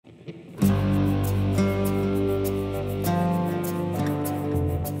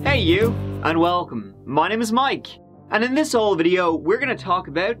Hey you, and welcome. My name is Mike, and in this whole video, we're gonna talk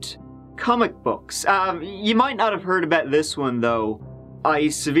about comic books. You might not have heard about this one though. I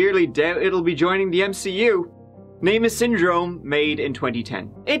severely doubt it'll be joining the MCU. Name is Syndrome, made in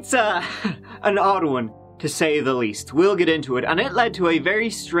 2010. It's an odd one, to say the least. We'll get into it, and it led to a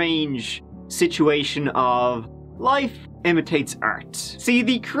very strange situation of life imitates art. See,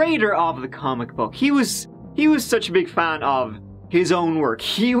 the creator of the comic book, he was such a big fan of his own work.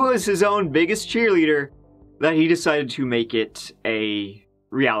 He was his own biggest cheerleader that he decided to make it a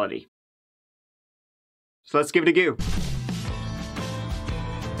reality. So let's give it a go.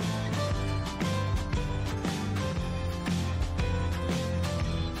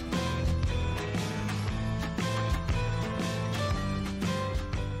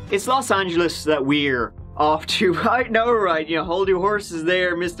 It's Los Angeles that we're off to. I know, right? You know, hold your horses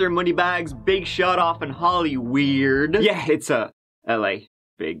there, Mr. Moneybags. Big shot off in Hollyweird. Yeah, it's a LA.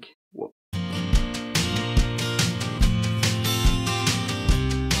 Big whoop.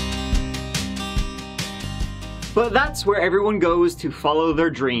 But that's where everyone goes to follow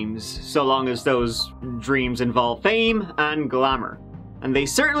their dreams, so long as those dreams involve fame and glamour. And they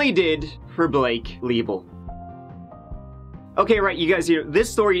certainly did for Blake Leibel. Okay, right, you guys, you know,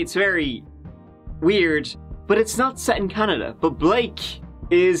 this story, it's very weird, but it's not set in Canada. But Blake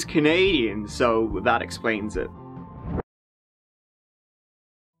is Canadian, so that explains it.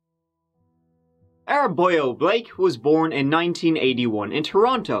 Our boyo Blake was born in 1981 in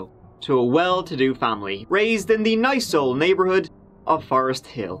Toronto to a well-to-do family, raised in the nice old neighborhood of Forest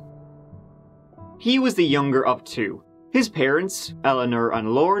Hill. He was the younger of two. His parents, Eleanor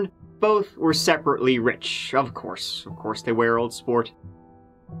and Lorne, both were separately rich. Of course they were, old sport.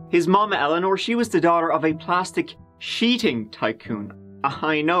 His mom, Eleanor, she was the daughter of a plastic sheeting tycoon.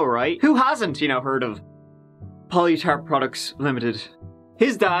 I know, right? Who hasn't, you know, heard of Polytarp Products Limited?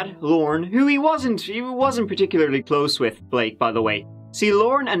 His dad, Lorne, who he wasn't particularly close with, Blake, by the way. See,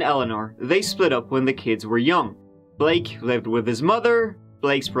 Lorne and Eleanor, they split up when the kids were young. Blake lived with his mother,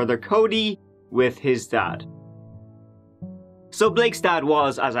 Blake's brother Cody with his dad. So Blake's dad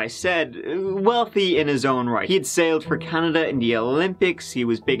was, as I said, wealthy in his own right. He had sailed for Canada in the Olympics, he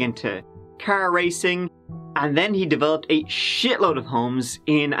was big into car racing, and then he developed a shitload of homes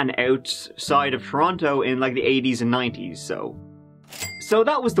in and outside of Toronto in like the 80s and 90s, so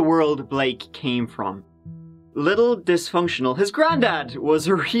that was the world Blake came from. Little dysfunctional. His granddad was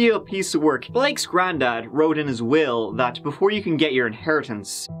a real piece of work. Blake's granddad wrote in his will that before you can get your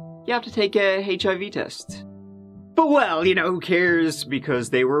inheritance, you have to take a HIV test. But well, you know, who cares, because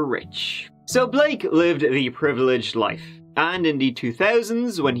they were rich. So Blake lived the privileged life, and in the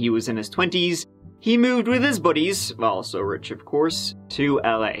 2000s, when he was in his 20s, he moved with his buddies, also rich of course, to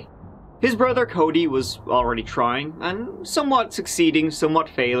LA. His brother Cody was already trying, and somewhat succeeding, somewhat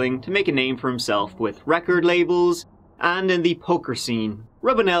failing, to make a name for himself with record labels, and in the poker scene,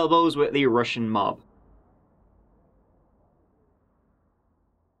 rubbing elbows with the Russian mob.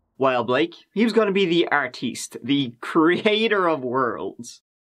 While Blake, he was going to be the artiste, the creator of worlds.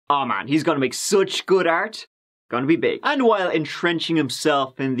 Oh man, he's going to make such good art. Going to be big. And while entrenching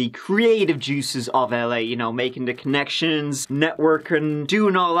himself in the creative juices of LA, you know, making the connections, networking,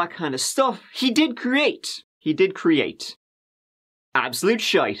 doing all that kind of stuff, he did create. He did create. Absolute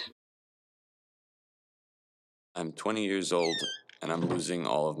shite. I'm 20 years old, and I'm losing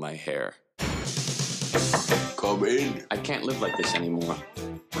all of my hair. Come in. I can't live like this anymore.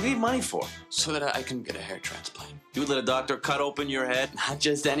 What do you need money for? So that I can get a hair transplant. You let a doctor cut open your head? Not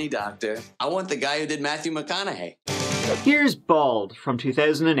just any doctor. I want the guy who did Matthew McConaughey. Here's Bald from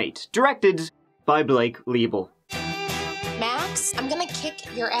 2008, directed by Blake Leibel. Max, I'm gonna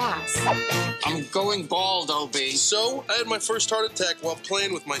kick your ass. I'm going bald, OB. So, I had my first heart attack while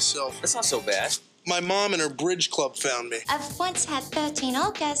playing with myself. That's not so bad. My mom and her bridge club found me. I've once had 13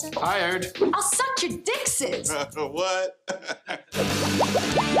 orgasms. Hired. I'll suck your dick, sis. What?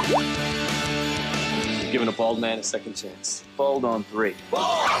 Giving a bald man a second chance. Bald on 3.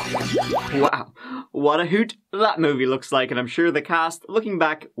 Wow, what a hoot that movie looks like, and I'm sure the cast, looking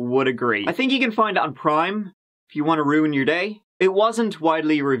back, would agree. I think you can find it on Prime if you want to ruin your day. It wasn't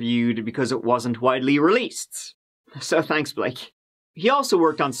widely reviewed because it wasn't widely released. So thanks, Blake. He also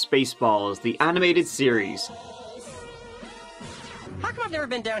worked on Spaceballs, the animated series. How come I've never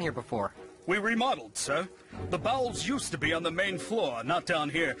been down here before? We remodeled, sir. The bowels used to be on the main floor, not down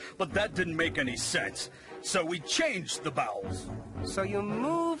here, but that didn't make any sense. So we changed the bowels. So you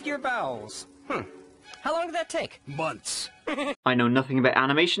moved your bowels. How long did that take? Months. I know nothing about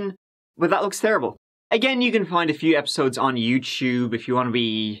animation, but that looks terrible. Again, you can find a few episodes on YouTube if you want to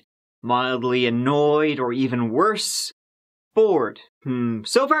be mildly annoyed or even worse. Bored.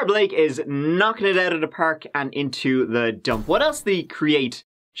 So far Blake is knocking it out of the park and into the dump. What else did he create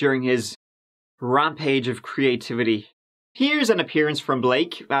during his rampage of creativity? Here's an appearance from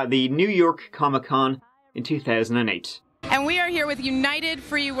Blake at the New York Comic-Con in 2008. And we are here with United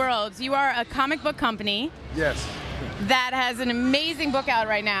Free Worlds. You are a comic book company. Yes. That has an amazing book out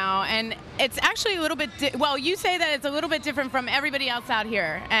right now, and it's actually a little bit, well, you say that it's a little bit different from everybody else out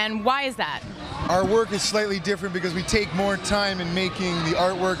here, and why is that? Our work is slightly different because we take more time in making the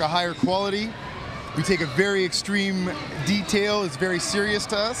artwork a higher quality. We take a very extreme detail, it's very serious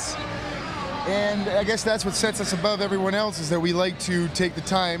to us, and I guess that's what sets us above everyone else, is that we like to take the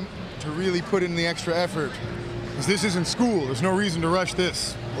time to really put in the extra effort. Because this isn't school, there's no reason to rush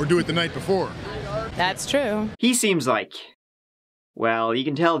this, or do it the night before. That's true. He seems like, well, you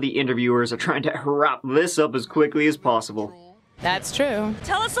can tell the interviewers are trying to wrap this up as quickly as possible. That's true.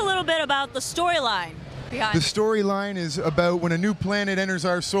 Tell us a little bit about the storyline behind. The storyline is about when a new planet enters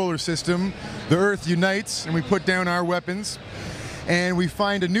our solar system, the Earth unites and we put down our weapons, and we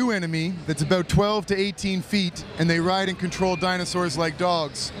find a new enemy that's about 12 to 18 feet, and they ride and control dinosaurs like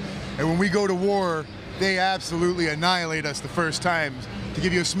dogs. And when we go to war, they absolutely annihilate us the first time. To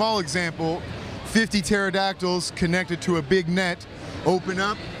give you a small example, 50 pterodactyls connected to a big net open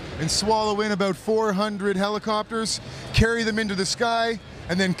up and swallow in about 400 helicopters, carry them into the sky,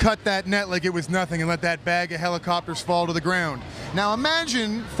 and then cut that net like it was nothing and let that bag of helicopters fall to the ground. Now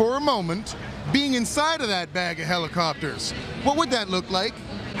imagine for a moment being inside of that bag of helicopters. What would that look like?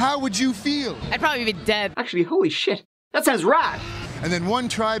 How would you feel? I'd probably be dead. Actually, holy shit, that sounds rad! And then one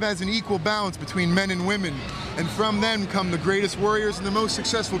tribe has an equal balance between men and women, and from them come the greatest warriors and the most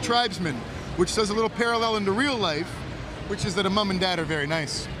successful tribesmen, which does a little parallel into real life, which is that a mom and dad are very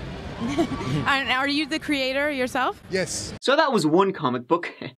nice. And are you the creator yourself? Yes. So that was one comic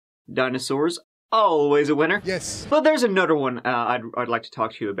book. Dinosaurs, always a winner. Yes. But there's another one I'd like to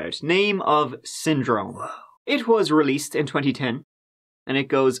talk to you about. Name of Syndrome. It was released in 2010, and it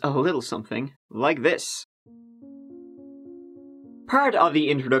goes a little something like this. Part of the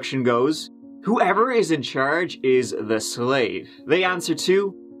introduction goes, whoever is in charge is the slave. They answer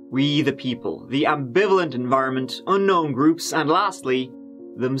to we the people, the ambivalent environment, unknown groups, and lastly,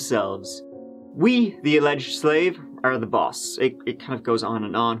 themselves. We, the alleged slave, are the boss. It kind of goes on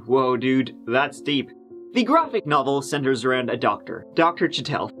and on. Whoa, dude, that's deep. The graphic novel centers around a doctor, Dr.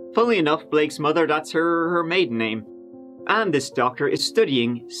 Chitel. Funnily enough, Blake's mother, that's her maiden name. And this doctor is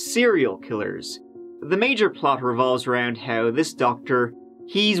studying serial killers. The major plot revolves around how this doctor,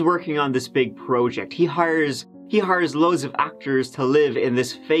 he's working on this big project. He hires loads of actors to live in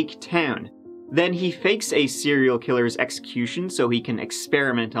this fake town. Then he fakes a serial killer's execution so he can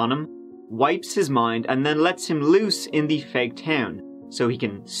experiment on him, wipes his mind, and then lets him loose in the fake town so he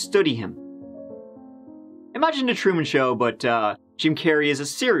can study him. Imagine the Truman Show, but Jim Carrey is a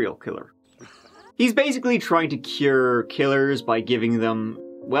serial killer. He's basically trying to cure killers by giving them,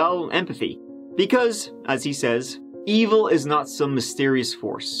 well, empathy. Because, as he says, evil is not some mysterious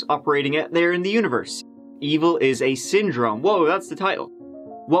force operating out there in the universe. Evil is a syndrome. Whoa, that's the title.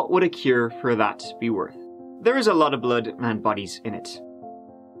 What would a cure for that be worth? There is a lot of blood and bodies in it.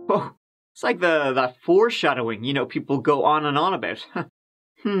 Whoa, it's like that foreshadowing, you know, people go on and on about.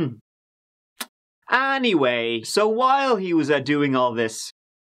 Anyway, so while he was doing all this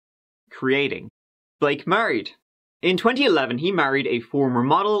creating, Blake married. In 2011, he married a former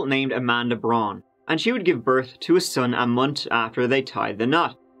model named Amanda Braun, and she would give birth to a son a month after they tied the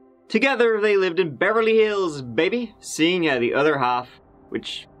knot. Together, they lived in Beverly Hills, baby, seeing how the other half,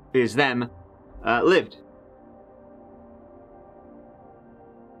 which is them, lived.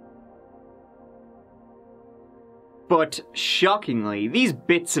 But shockingly, these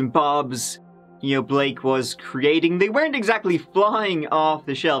bits and bobs, you know, Blake was creating, they weren't exactly flying off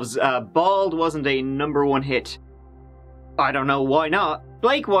the shelves. Bald wasn't a #1 hit. I don't know why not.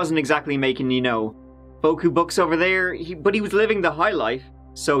 Blake wasn't exactly making, you know, Boku books over there, but he was living the high life,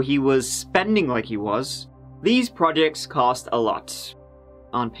 so he was spending like he was. These projects cost a lot,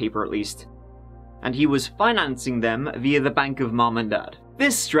 on paper at least, and he was financing them via the bank of mom and dad.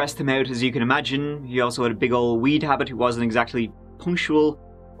 This stressed him out, as you can imagine. He also had a big old weed habit who wasn't exactly punctual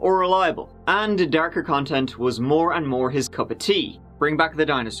or reliable, and darker content was more and more his cup of tea. Bring back the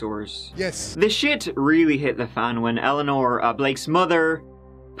dinosaurs. Yes. The shit really hit the fan when Eleanor, Blake's mother,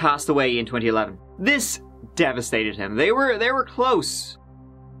 passed away in 2011. This devastated him. They were close.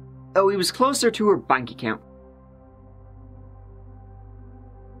 Oh, he was closer to her bank account.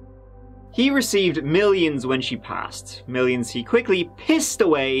 He received millions when she passed. Millions he quickly pissed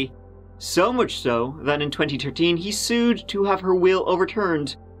away. So much so that in 2013 he sued to have her will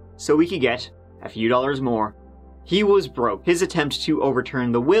overturned so he could get a few dollars more. He was broke. His attempt to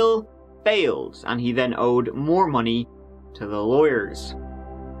overturn the will failed, and he then owed more money to the lawyers.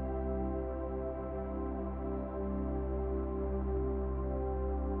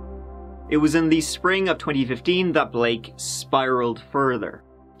 It was in the spring of 2015 that Blake spiraled further.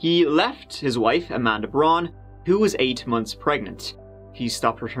 He left his wife, Amanda Braun, who was 8 months pregnant. He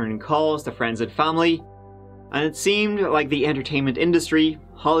stopped returning calls to friends and family, and it seemed like the entertainment industry,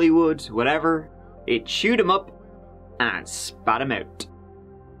 Hollywood, whatever, it chewed him up and spat him out.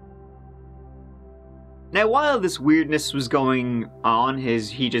 Now, while this weirdness was going on,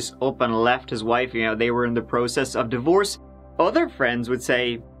 he just up and left his wife, they were in the process of divorce, other friends would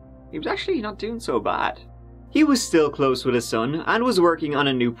say he was actually not doing so bad. He was still close with his son and was working on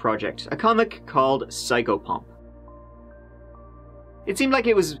a new project, a comic called Psychopomp. It seemed like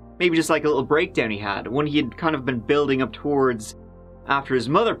it was maybe just like a little breakdown he had, one he had kind of been building up towards after his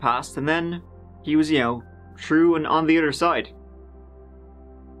mother passed, and then he was, true and on the other side.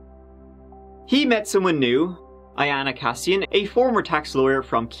 He met someone new, Ayana Kassian, a former tax lawyer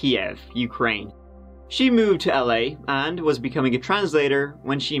from Kiev, Ukraine. She moved to LA and was becoming a translator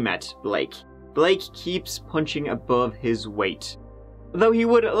when she met Blake. Blake keeps punching above his weight, though he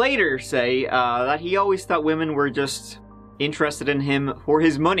would later say that he always thought women were just interested in him for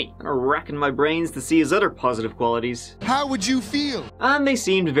his money. I'm racking my brains to see his other positive qualities. How would you feel? And they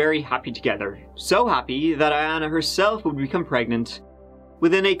seemed very happy together. So happy that Ayana herself would become pregnant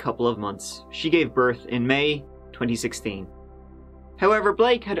within a couple of months. She gave birth in May 2016. However,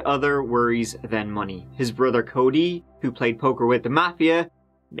 Blake had other worries than money. His brother Cody, who played poker with the mafia,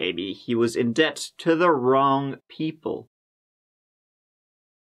 maybe he was in debt to the wrong people.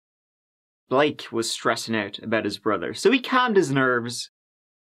 Blake was stressing out about his brother, so he calmed his nerves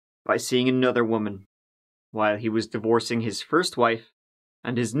by seeing another woman while he was divorcing his first wife,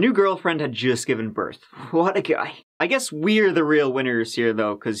 and his new girlfriend had just given birth. What a guy. I guess we're the real winners here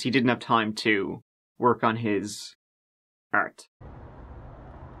though, because he didn't have time to work on his art.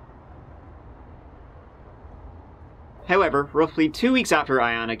 However, roughly 2 weeks after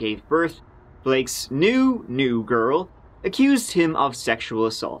Ayana gave birth, Blake's new girl accused him of sexual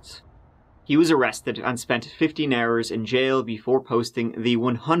assault. He was arrested and spent 15 hours in jail before posting the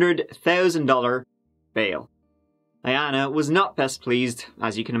 $100,000 bail. Ayana was not best pleased,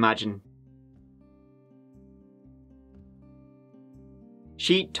 as you can imagine.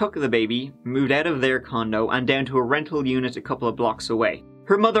 She took the baby, moved out of their condo and down to a rental unit a couple of blocks away.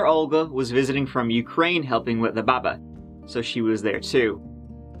 Her mother Olga was visiting from Ukraine helping with the baba, so she was there too.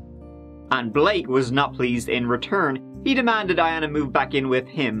 And Blake was not pleased in return. He demanded Ayana move back in with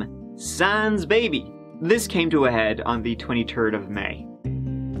him, sans baby. This came to a head on the 23rd of May.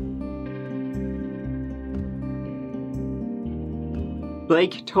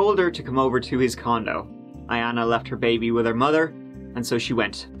 Blake told her to come over to his condo. Ayana left her baby with her mother, and so she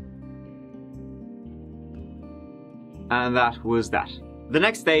went. And that was that. The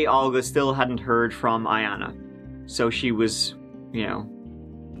next day, Olga still hadn't heard from Ayana. So she was,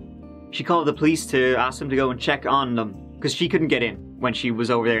 she called the police to ask them to go and check on them, because she couldn't get in when she was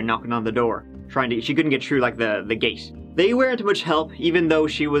over there knocking on the door. She couldn't get through like the gate. They weren't much help, even though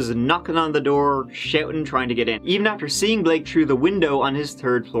she was knocking on the door, shouting, trying to get in, even after seeing Blake through the window on his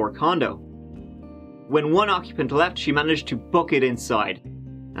 3rd floor condo. When one occupant left, she managed to book it inside.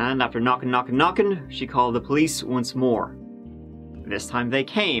 And after knocking, she called the police once more. This time they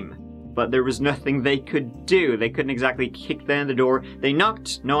came, but there was nothing they could do. They couldn't exactly kick down the door. They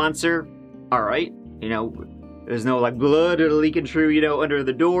knocked, no answer. Alright, there's no blood leaking through, under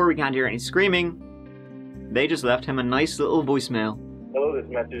the door. We can't hear any screaming. They just left him a nice little voicemail. Hello, this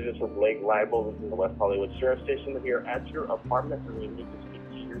message is from Blake Leibel. This is the West Hollywood Sheriff Station. We're here at your apartment and we need to speak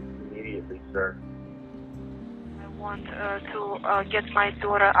to you immediately, sir. I want to get my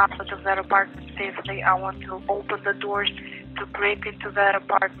daughter out of that apartment safely. I want to open the doors to break into that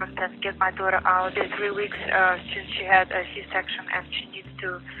apartment and get my daughter out. It's 3 weeks since she had a C-section and she needs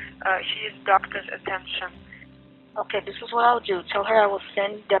doctor's attention. Okay, this is what I'll do. Tell her I will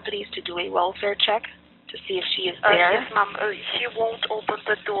send deputies to do a welfare check to see if she is there. Yes, ma'am. She won't open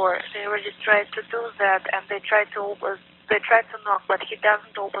the door. They already tried to do that, and they tried to knock, but he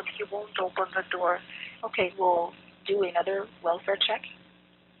doesn't open. He won't open the door. Okay, we'll do another welfare check,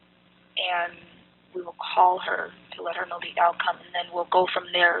 and we will call her to let her know the outcome, and then we'll go from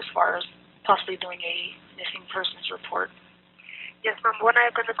there as far as possibly doing a missing persons report. Yes, ma'am. When are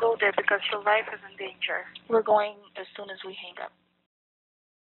you going to go there? Because your life is in danger. We're going as soon as we hang up.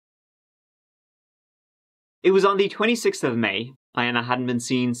 It was on the 26th of May, Ayana hadn't been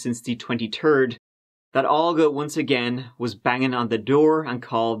seen since the 23rd, that Olga once again was banging on the door and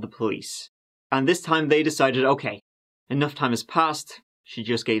called the police. And this time they decided, okay, enough time has passed, she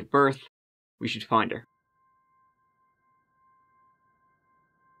just gave birth, we should find her.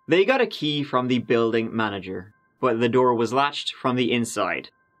 They got a key from the building manager, but the door was latched from the inside.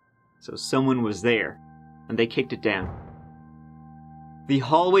 So someone was there, and they kicked it down. The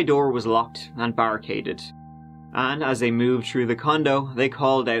hallway door was locked and barricaded, and as they moved through the condo, they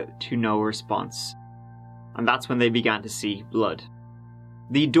called out to no response. And that's when they began to see blood.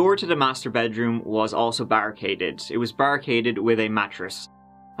 The door to the master bedroom was also barricaded. It was barricaded with a mattress,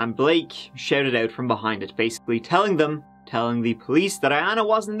 and Blake shouted out from behind it, basically telling the police that Ayanna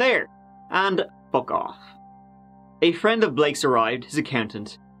wasn't there, and fuck off. A friend of Blake's arrived, his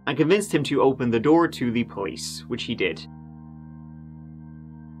accountant, and convinced him to open the door to the police, which he did.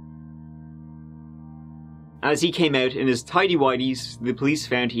 As he came out in his tidy-whities, the police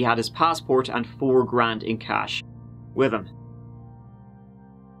found he had his passport and $4,000 in cash with him.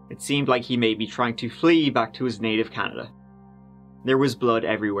 It seemed like he may be trying to flee back to his native Canada. There was blood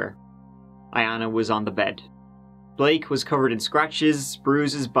everywhere. Ayanna was on the bed. Blake was covered in scratches,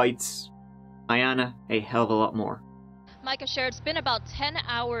 bruises, bites. Ayanna, a hell of a lot more. Micah Sheriff, it's been about 10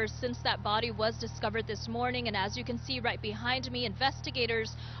 hours since that body was discovered this morning, and as you can see right behind me,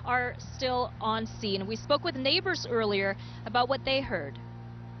 investigators are still on scene. We spoke with neighbors earlier about what they heard.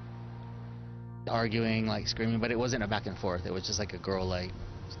 Arguing, like screaming, but it wasn't a back and forth. It was just like a girl, like,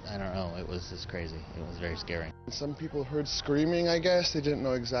 I don't know, it was just crazy. It was very scary. Some people heard screaming, I guess. They didn't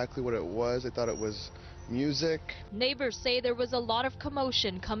know exactly what it was. They thought it was music. Neighbors say there was a lot of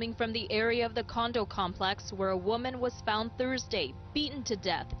commotion coming from the area of the condo complex where a woman was found Thursday, beaten to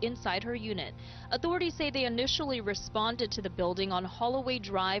death inside her unit. Authorities say they initially responded to the building on Holloway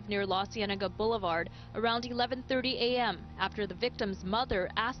Drive near La Cienega Boulevard around 11:30 a.m. after the victim's mother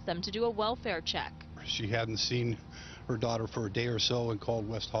asked them to do a welfare check. She hadn't seen her daughter for a day or so and called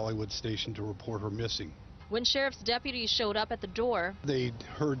West Hollywood Station to report her missing. When sheriff's deputies showed up at the door, they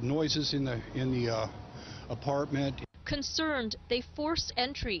heard noises in the apartment. Concerned, they forced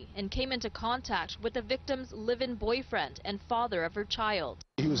entry and came into contact with the victim's live-in boyfriend and father of her child.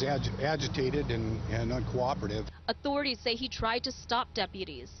 He was agitated and uncooperative. Authorities say he tried to stop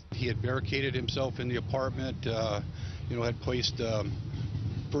deputies. He had barricaded himself in the apartment, had placed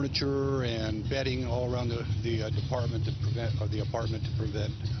furniture and bedding all around the apartment to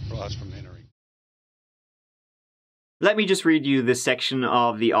prevent us from entering. Let me just read you this section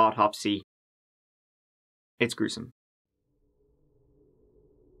of the autopsy. It's gruesome.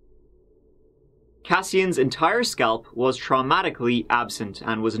 Cassian's entire scalp was traumatically absent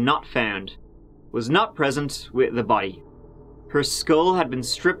and was not found, was not present with the body. Her skull had been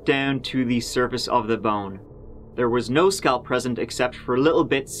stripped down to the surface of the bone. There was no scalp present except for little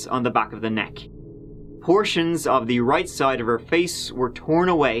bits on the back of the neck. Portions of the right side of her face were torn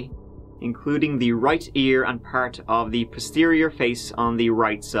away, including the right ear and part of the posterior face on the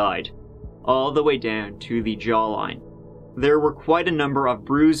right side, all the way down to the jawline. There were quite a number of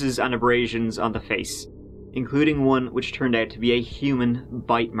bruises and abrasions on the face, including one which turned out to be a human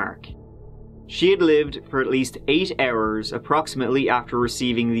bite mark. She had lived for at least 8 hours approximately after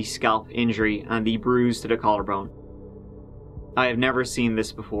receiving the scalp injury and the bruise to the collarbone. I have never seen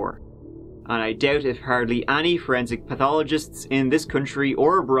this before, and I doubt if hardly any forensic pathologists in this country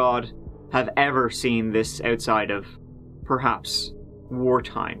or abroad have ever seen this outside of, perhaps,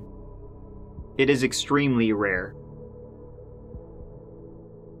 wartime. It is extremely rare.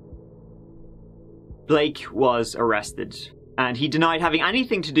 Blake was arrested, and he denied having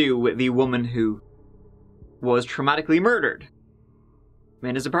anything to do with the woman who was traumatically murdered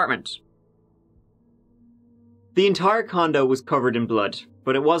in his apartment. The entire condo was covered in blood,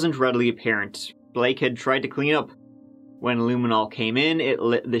 but it wasn't readily apparent. Blake had tried to clean up. When luminol came in, it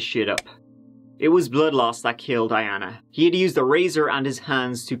lit the shit up. It was blood loss that killed Ayanna. He had used a razor and his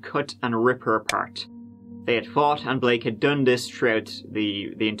hands to cut and rip her apart. They had fought, and Blake had done this throughout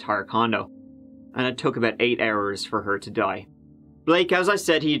the entire condo, and it took about 8 hours for her to die. Blake, as I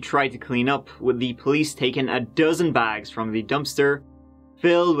said, he had tried to clean up, with the police taking a dozen bags from the dumpster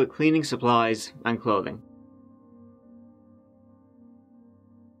filled with cleaning supplies and clothing.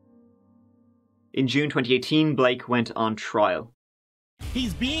 In June 2018, Blake went on trial.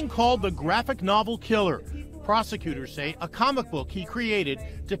 He's being called the graphic novel killer. Prosecutors say a comic book he created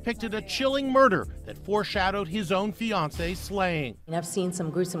depicted a chilling murder that foreshadowed his own fiance's slaying. I've seen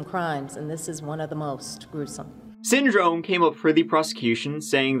some gruesome crimes, and this is one of the most gruesome. Syndrome came up for the prosecution,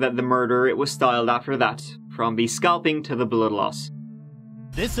 saying that the murder, it was styled after that, from the scalping to the blood loss.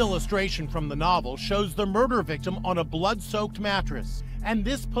 This illustration from the novel shows the murder victim on a blood-soaked mattress. And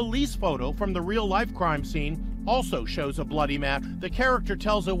this police photo from the real-life crime scene also shows a bloody map. The character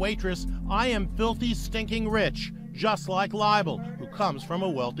tells a waitress, "I am filthy, stinking rich," just like Leibel, who comes from a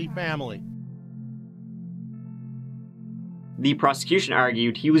wealthy family. The prosecution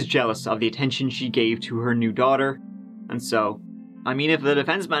argued he was jealous of the attention she gave to her new daughter, and so, I mean, if the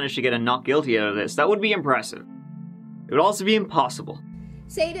defense managed to get a not guilty out of this, that would be impressive. It would also be impossible.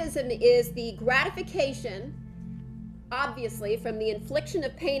 Sadism is the gratification, obviously, from the infliction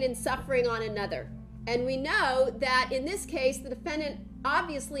of pain and suffering on another. And we know that in this case, the defendant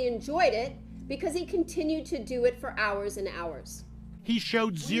obviously enjoyed it because he continued to do it for hours and hours. He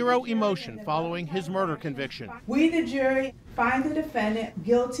showed zero emotion following his murder conviction. We, the jury, find the defendant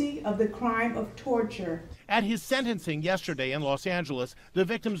guilty of the crime of torture. At his sentencing yesterday in Los Angeles, the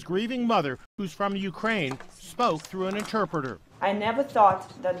victim's grieving mother, who's from Ukraine, spoke through an interpreter. I never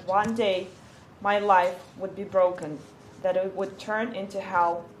thought that one day my life would be broken, that it would turn into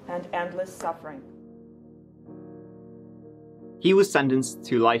hell and endless suffering. He was sentenced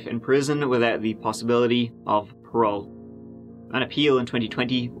to life in prison without the possibility of parole. An appeal in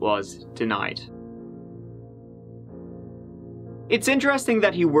 2020 was denied. It's interesting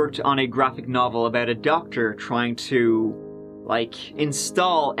that he worked on a graphic novel about a doctor trying to,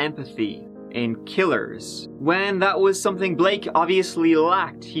 install empathy in killers, when that was something Blake obviously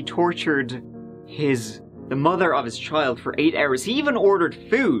lacked. He tortured the mother of his child for 8 hours. He even ordered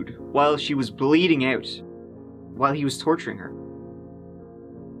food while she was bleeding out, while he was torturing her.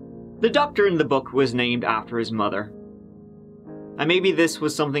 The doctor in the book was named after his mother. And maybe this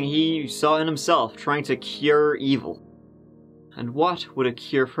was something he saw in himself, trying to cure evil. And what would a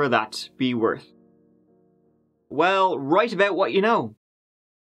cure for that be worth? Well, write about what you know.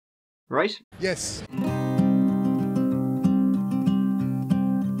 Right? Yes.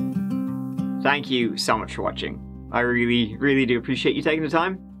 Thank you so much for watching. I really, really do appreciate you taking the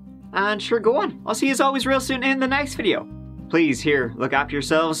time. And sure, go on. I'll see you as always real soon in the next video. Please, look after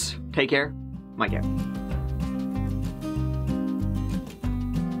yourselves. Take care. Mike out.